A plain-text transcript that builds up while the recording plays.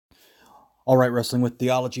All right, Wrestling with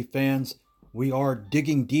Theology fans, we are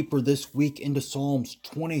digging deeper this week into Psalms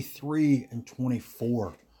 23 and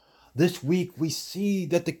 24. This week we see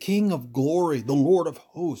that the King of Glory, the Lord of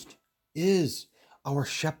Hosts, is our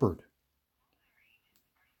shepherd.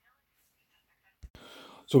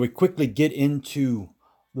 So we quickly get into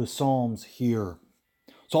the Psalms here.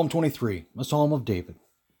 Psalm 23, a Psalm of David.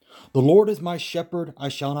 The Lord is my shepherd, I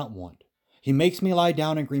shall not want. He makes me lie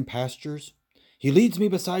down in green pastures. He leads me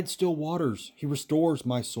beside still waters. He restores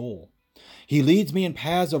my soul. He leads me in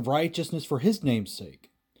paths of righteousness for his name's sake.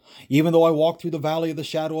 Even though I walk through the valley of the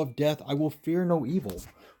shadow of death, I will fear no evil,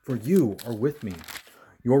 for you are with me.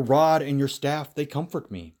 Your rod and your staff, they comfort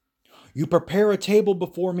me. You prepare a table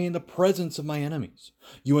before me in the presence of my enemies.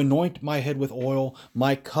 You anoint my head with oil,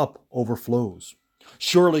 my cup overflows.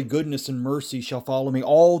 Surely goodness and mercy shall follow me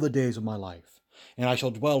all the days of my life, and I shall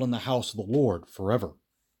dwell in the house of the Lord forever.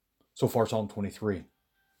 So far, Psalm 23.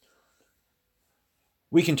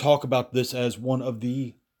 We can talk about this as one of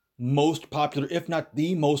the most popular, if not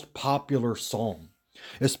the most popular psalm,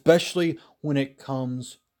 especially when it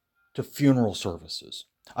comes to funeral services.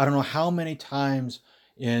 I don't know how many times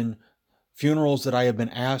in funerals that I have been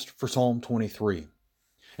asked for Psalm 23.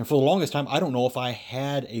 And for the longest time, I don't know if I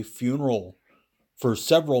had a funeral for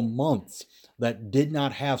several months that did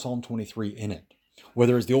not have Psalm 23 in it,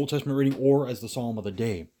 whether it's the Old Testament reading or as the Psalm of the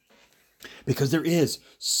day, because there is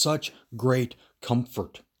such great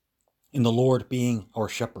comfort in the Lord being our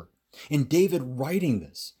shepherd. And David writing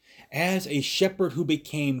this as a shepherd who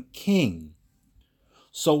became king,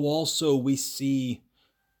 so also we see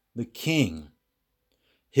the king,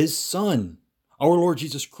 his son, our Lord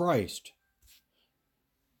Jesus Christ,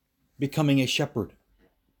 becoming a shepherd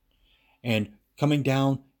and coming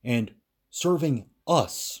down and serving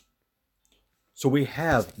us. So we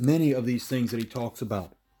have many of these things that he talks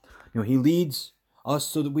about. He leads us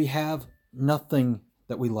so that we have nothing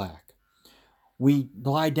that we lack. We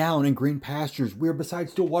lie down in green pastures. We are beside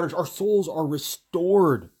still waters. Our souls are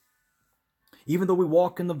restored. Even though we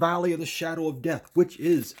walk in the valley of the shadow of death, which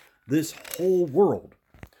is this whole world,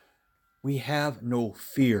 we have no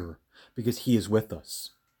fear because he is with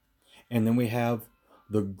us. And then we have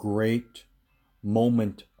the great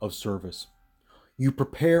moment of service. You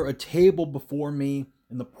prepare a table before me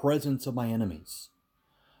in the presence of my enemies.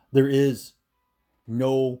 There is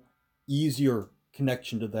no easier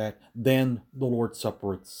connection to that than the Lord's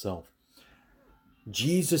Supper itself.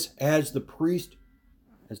 Jesus as the priest,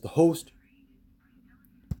 as the host,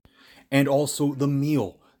 and also the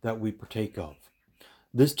meal that we partake of.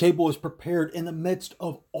 This table is prepared in the midst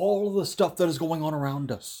of all of the stuff that is going on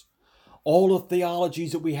around us, all the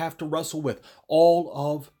theologies that we have to wrestle with, all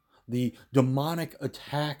of the demonic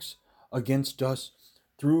attacks against us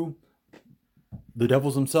through the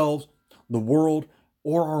devils themselves, the world,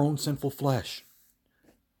 or our own sinful flesh.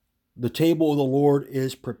 The table of the Lord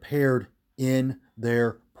is prepared in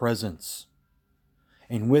their presence.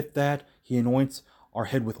 And with that, he anoints our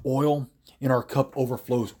head with oil, and our cup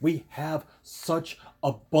overflows. We have such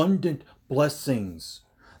abundant blessings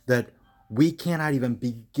that we cannot even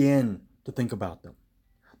begin to think about them.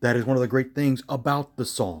 That is one of the great things about the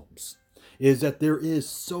Psalms, is that there is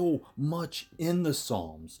so much in the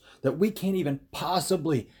Psalms that we can't even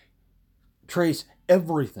possibly trace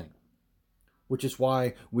everything, which is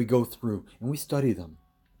why we go through and we study them.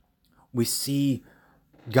 We see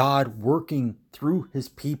God working through his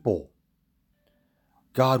people,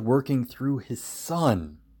 God working through his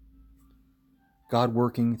Son, God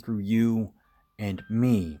working through you and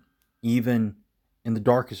me, even in the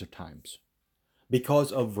darkest of times.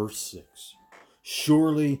 Because of verse 6.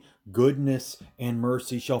 Surely goodness and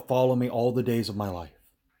mercy shall follow me all the days of my life.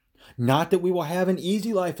 Not that we will have an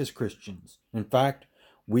easy life as Christians. In fact,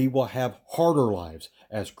 we will have harder lives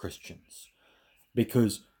as Christians.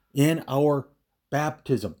 Because in our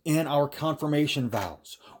baptism, in our confirmation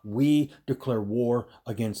vows, we declare war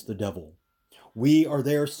against the devil. We are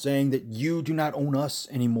there saying that you do not own us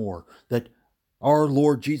anymore, that our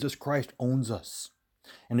Lord Jesus Christ owns us.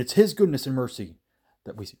 And it's his goodness and mercy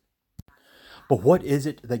that we see. But what is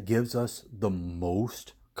it that gives us the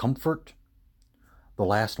most comfort? The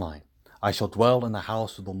last line, I shall dwell in the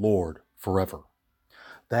house of the Lord forever.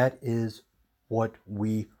 That is what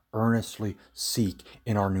we earnestly seek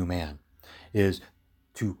in our new man, is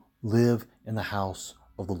to live in the house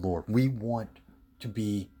of the Lord. We want to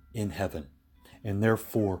be in heaven. And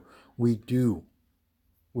therefore, we go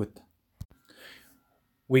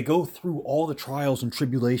through all the trials and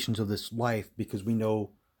tribulations of this life because we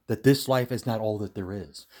know that this life is not all that there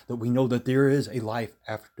is. That we know that there is a life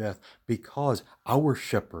after death because our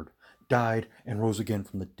shepherd died and rose again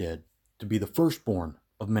from the dead to be the firstborn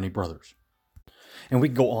of many brothers. And we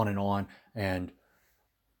can go on and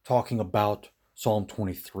talking about Psalm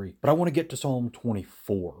 23. But I want to get to Psalm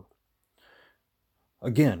 24.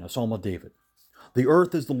 Again, a Psalm of David. The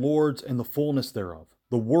earth is the Lord's and the fullness thereof,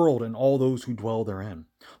 the world and all those who dwell therein.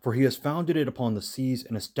 For he has founded it upon the seas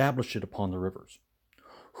and established it upon the rivers.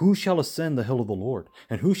 Who shall ascend the hill of the Lord,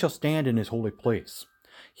 and who shall stand in his holy place?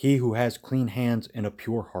 He who has clean hands and a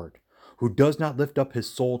pure heart, who does not lift up his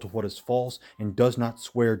soul to what is false, and does not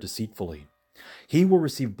swear deceitfully. He will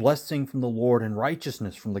receive blessing from the Lord and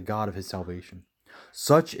righteousness from the God of his salvation.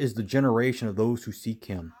 Such is the generation of those who seek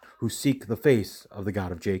him, who seek the face of the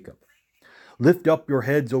God of Jacob. Lift up your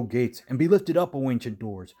heads, O gates, and be lifted up, O ancient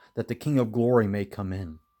doors, that the King of glory may come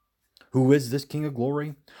in. Who is this King of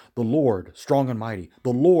glory? The Lord, strong and mighty,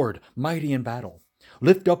 the Lord, mighty in battle.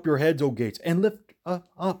 Lift up your heads, O gates, and lift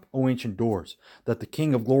up, O ancient doors, that the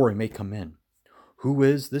King of glory may come in. Who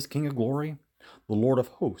is this King of glory? The Lord of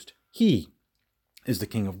hosts. He is the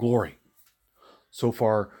King of glory. So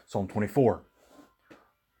far, Psalm 24.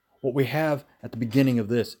 What we have at the beginning of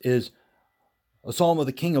this is a psalm of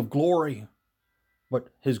the King of glory, but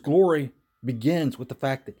his glory begins with the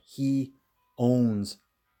fact that he owns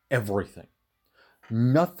everything.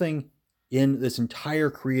 Nothing in this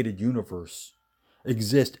entire created universe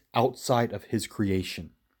exists outside of his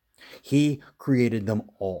creation. He created them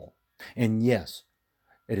all. And yes,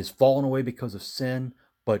 it has fallen away because of sin,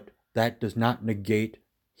 but that does not negate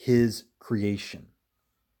his creation.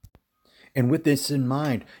 And with this in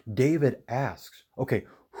mind, David asks, okay,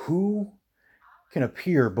 who can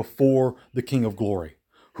appear before the King of glory?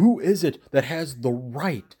 Who is it that has the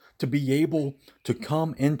right to be able to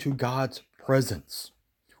come into God's presence?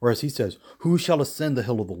 Or as he says, who shall ascend the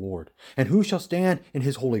hill of the Lord? And who shall stand in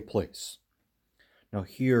his holy place? Now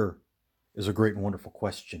here is a great and wonderful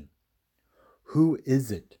question. Who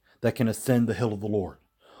is it that can ascend the hill of the Lord?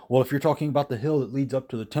 Well, if you're talking about the hill that leads up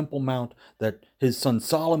to the Temple Mount that his son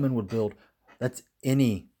Solomon would build, that's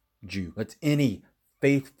any Jew. That's any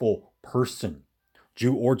faithful person,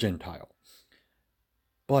 Jew or Gentile.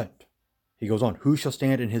 But he goes on, who shall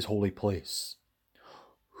stand in his holy place?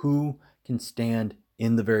 Who can stand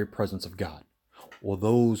in the very presence of God? Well,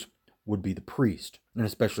 those would be the priest, and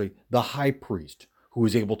especially the high priest, who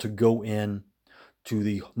is able to go in to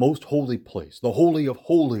the most holy place, the Holy of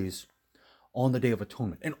Holies, on the Day of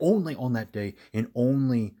Atonement, and only on that day, and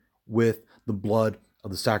only with the blood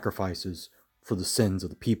of the sacrifices for the sins of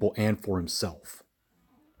the people and for himself.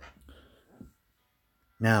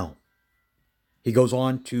 Now, he goes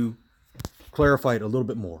on to clarify it a little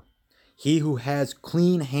bit more. He who has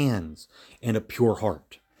clean hands and a pure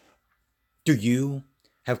heart. Do you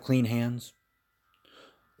have clean hands?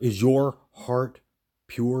 Is your heart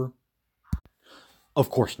pure? Of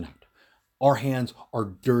course not. Our hands are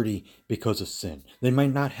dirty because of sin. They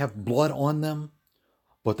might not have blood on them,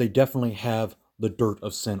 but they definitely have the dirt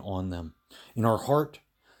of sin on them. And our heart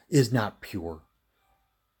is not pure.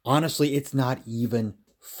 Honestly, it's not even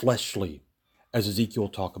fleshly, as Ezekiel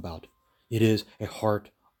talk about. It is a heart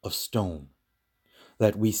of stone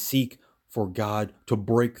that we seek for God to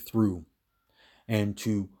break through and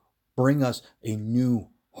to bring us a new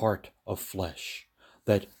heart of flesh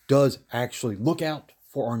that does actually look out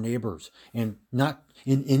for our neighbors, and not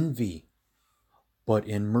in envy, but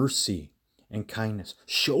in mercy and kindness,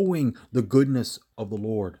 showing the goodness of the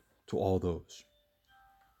Lord to all those.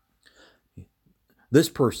 This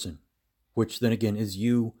person, which then again is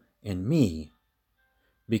you and me,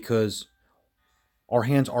 because our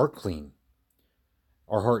hands are clean,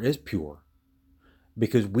 our heart is pure,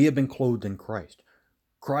 because we have been clothed in Christ.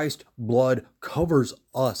 Christ's blood covers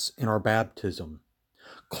us in our baptism,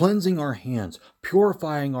 cleansing our hands,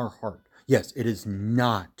 purifying our heart. Yes, it is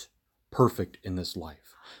not perfect in this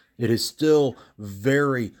life. It is still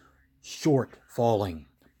very short falling,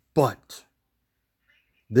 but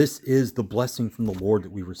this is the blessing from the Lord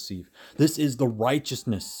that we receive. This is the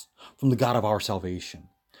righteousness from the God of our salvation,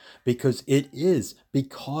 because it is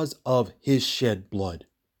because of his shed blood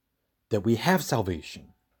that we have salvation.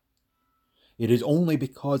 It is only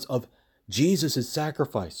because of Jesus'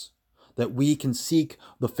 sacrifice that we can seek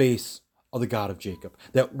the face of the God of Jacob,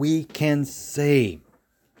 that we can say,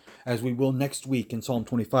 as we will next week in Psalm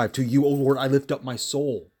 25, to you, O Lord, I lift up my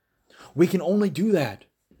soul. We can only do that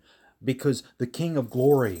because the King of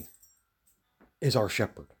glory is our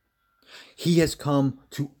shepherd. He has come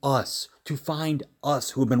to us, to find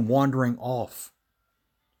us who have been wandering off.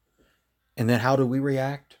 And then how do we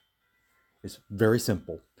react? It's very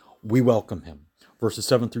simple. We welcome him. Verses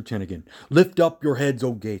 7 through 10 again. Lift up your heads,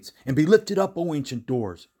 O gates, and be lifted up, O ancient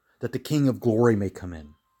doors, that the King of glory may come in.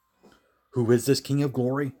 Who is this King of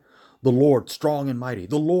glory? The Lord, strong and mighty,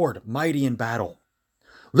 the Lord, mighty in battle.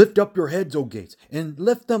 Lift up your heads, O gates, and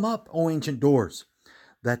lift them up, O ancient doors,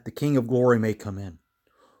 that the King of glory may come in.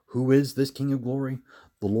 Who is this King of glory?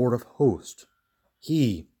 The Lord of hosts.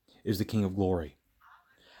 He is the King of glory.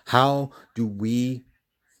 How do we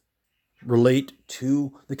relate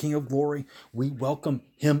to the King of glory? We welcome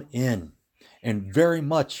him in. And very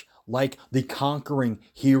much like the conquering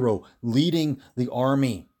hero leading the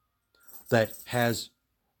army that has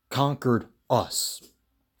conquered us.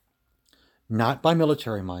 Not by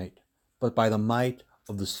military might, but by the might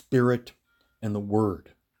of the Spirit and the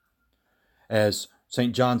Word. As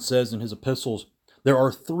St. John says in his epistles, there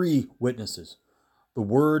are three witnesses: the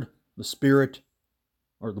Word, the Spirit,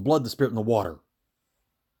 or the blood, the Spirit, and the water.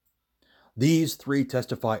 These three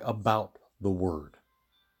testify about the Word.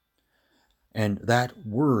 And that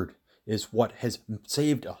Word is what has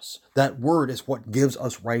saved us. That Word is what gives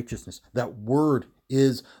us righteousness. That Word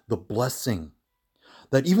is the blessing.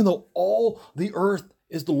 That even though all the earth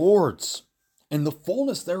is the Lord's and the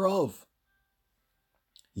fullness thereof,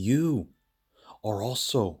 you are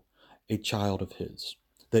also a child of His.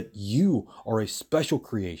 That you are a special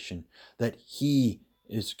creation that He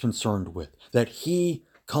is concerned with. That He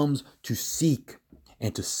comes to seek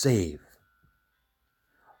and to save.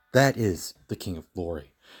 That is the King of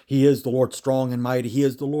glory. He is the Lord strong and mighty. He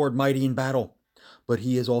is the Lord mighty in battle. But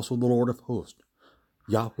He is also the Lord of hosts,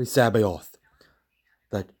 Yahweh Sabaoth,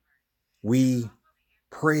 that we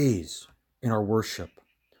praise in our worship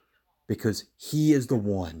because He is the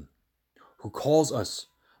one who calls us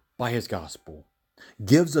by His gospel,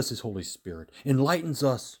 gives us His Holy Spirit, enlightens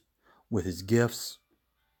us with His gifts,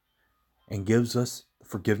 and gives us the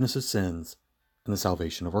forgiveness of sins and the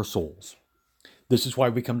salvation of our souls. This is why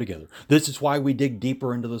we come together. This is why we dig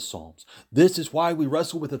deeper into the Psalms. This is why we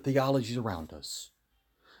wrestle with the theologies around us,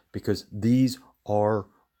 because these are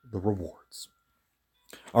the rewards.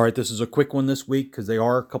 All right, this is a quick one this week because they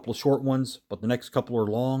are a couple of short ones, but the next couple are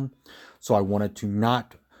long. So I wanted to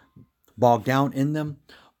not bog down in them.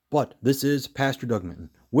 But this is Pastor Doug Minton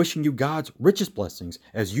wishing you God's richest blessings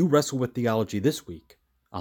as you wrestle with theology this week.